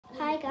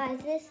guys,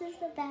 this is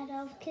the Bad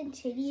Elf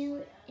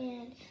Continue,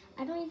 and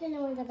I don't even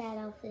know where the Bad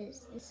Elf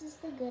is. This is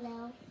the Good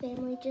Elf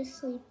family just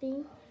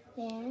sleeping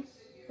there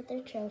with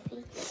their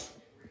trophy.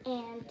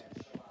 And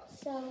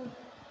so,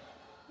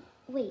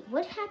 wait,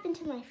 what happened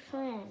to my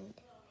friend?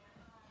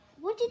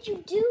 What did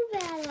you do,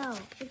 Bad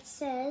Elf? It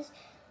says,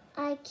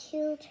 I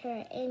killed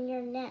her and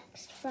you're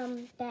next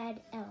from Bad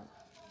Elf.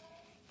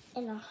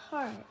 And a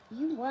heart.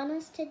 You want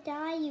us to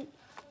die,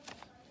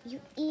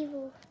 you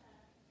evil...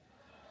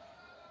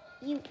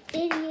 You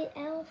idiot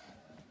elf.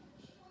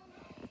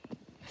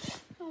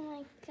 Oh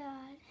my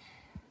god.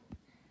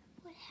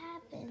 What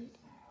happened?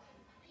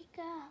 Wake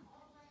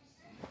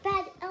up.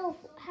 Bad elf,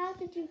 how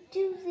did you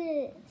do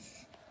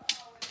this?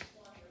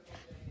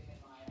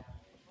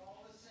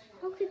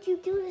 How could you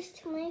do this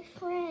to my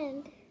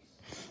friend?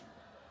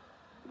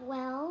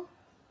 Well,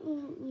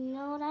 you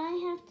know what I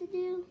have to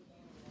do?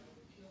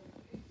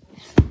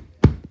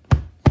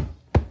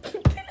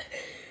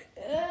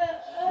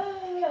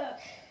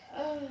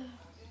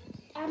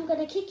 I'm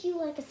gonna kick you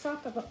like a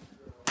soccer ball.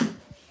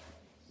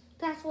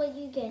 That's what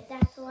you get.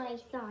 That's what I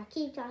thought.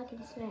 Keep talking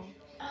smack.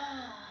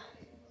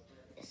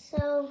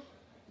 So,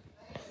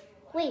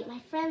 wait, my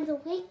friend's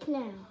awake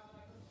now.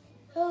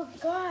 Oh,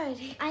 God.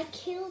 I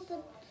killed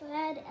the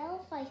bad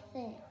elf, I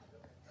think.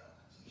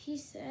 He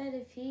said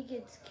if he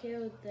gets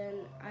killed, then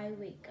I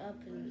wake up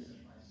and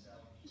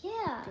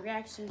Yeah. the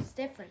reaction's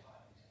different.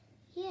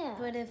 Yeah.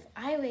 But if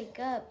I wake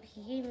up,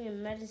 he gave me a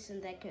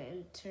medicine that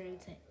can turn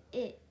to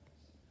it.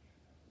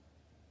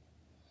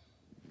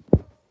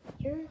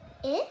 You're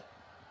it?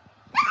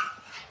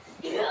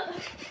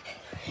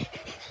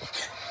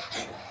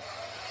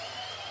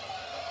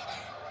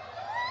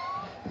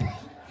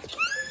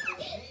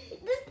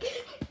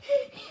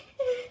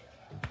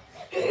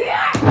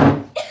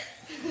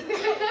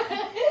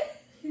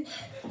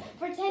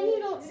 Pretend you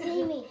don't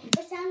see me.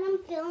 Pretend I'm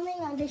filming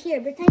under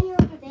here. Pretend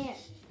you're over there.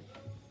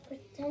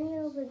 Pretend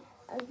you're over.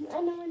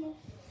 I know.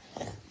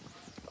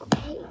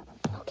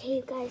 Okay,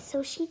 you guys.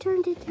 So she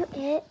turned into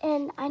it,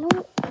 and I know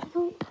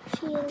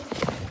she is.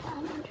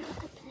 I'm under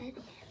the bed.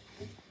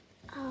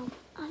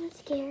 I'm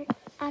scared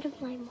out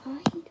of my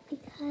mind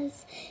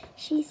because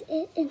she's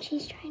it, and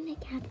she's trying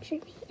to capture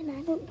me, and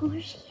I don't know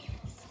where she is.